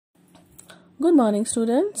Good morning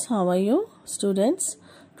students. How are you students?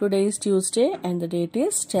 Today is Tuesday and the date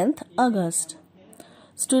is 10th August.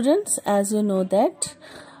 Students, as you know that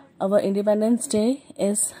our Independence Day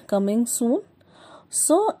is coming soon.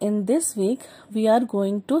 So in this week we are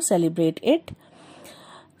going to celebrate it.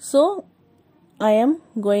 So I am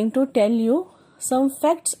going to tell you some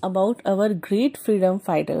facts about our great freedom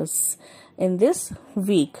fighters in this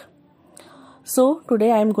week. So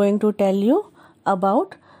today I am going to tell you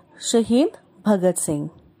about Shaheed Bhagat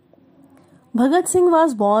Singh. Bhagat Singh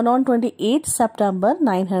was born on 28 September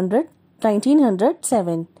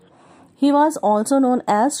 1907. He was also known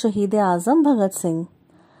as Shaheed-e-Azam Bhagat Singh.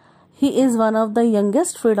 He is one of the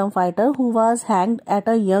youngest freedom fighter who was hanged at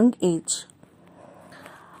a young age.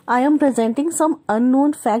 I am presenting some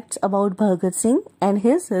unknown facts about Bhagat Singh and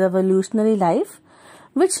his revolutionary life,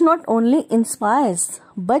 which not only inspires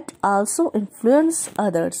but also influences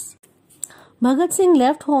others. Bhagat Singh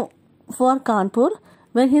left home for Kanpur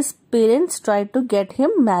when his parents tried to get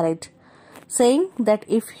him married, saying that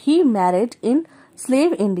if he married in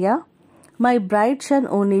slave India, my bride shall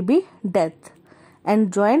only be death,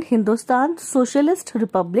 and joined Hindustan Socialist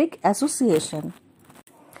Republic Association.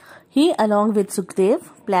 He, along with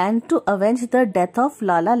Sukhdev, planned to avenge the death of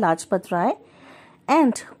Lala Lajpat Rai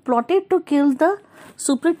and plotted to kill the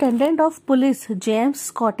Superintendent of Police James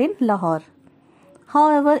Scott in Lahore.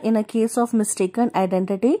 However, in a case of mistaken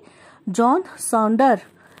identity, John Saunders,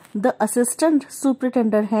 the Assistant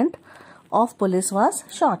Superintendent of Police, was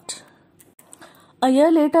shot. A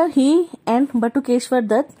year later, he and Batukeshwar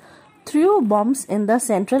Dutt threw bombs in the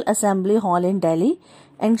Central Assembly Hall in Delhi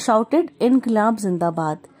and shouted "Inqilab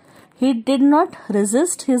Zindabad." He did not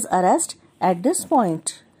resist his arrest at this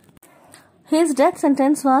point. His death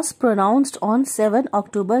sentence was pronounced on 7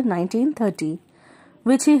 October 1930,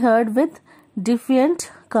 which he heard with defiant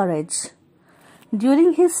courage.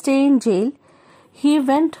 During his stay in jail, he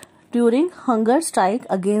went during hunger strike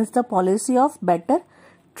against the policy of better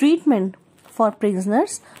treatment for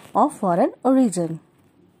prisoners of foreign origin.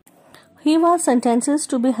 He was sentenced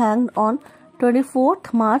to be hanged on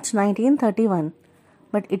 24th March 1931,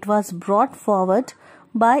 but it was brought forward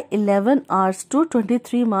by 11 hours to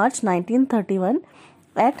 23 March 1931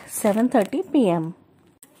 at 7:30 p.m.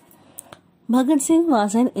 Bhagat Singh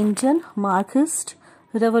was an Indian marxist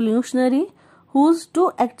revolutionary whose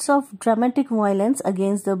two acts of dramatic violence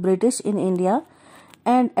against the British in India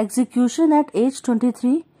and execution at age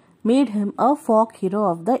 23 made him a folk hero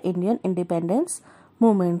of the Indian independence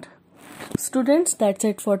movement. Students, that's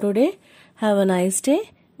it for today. Have a nice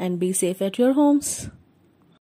day and be safe at your homes.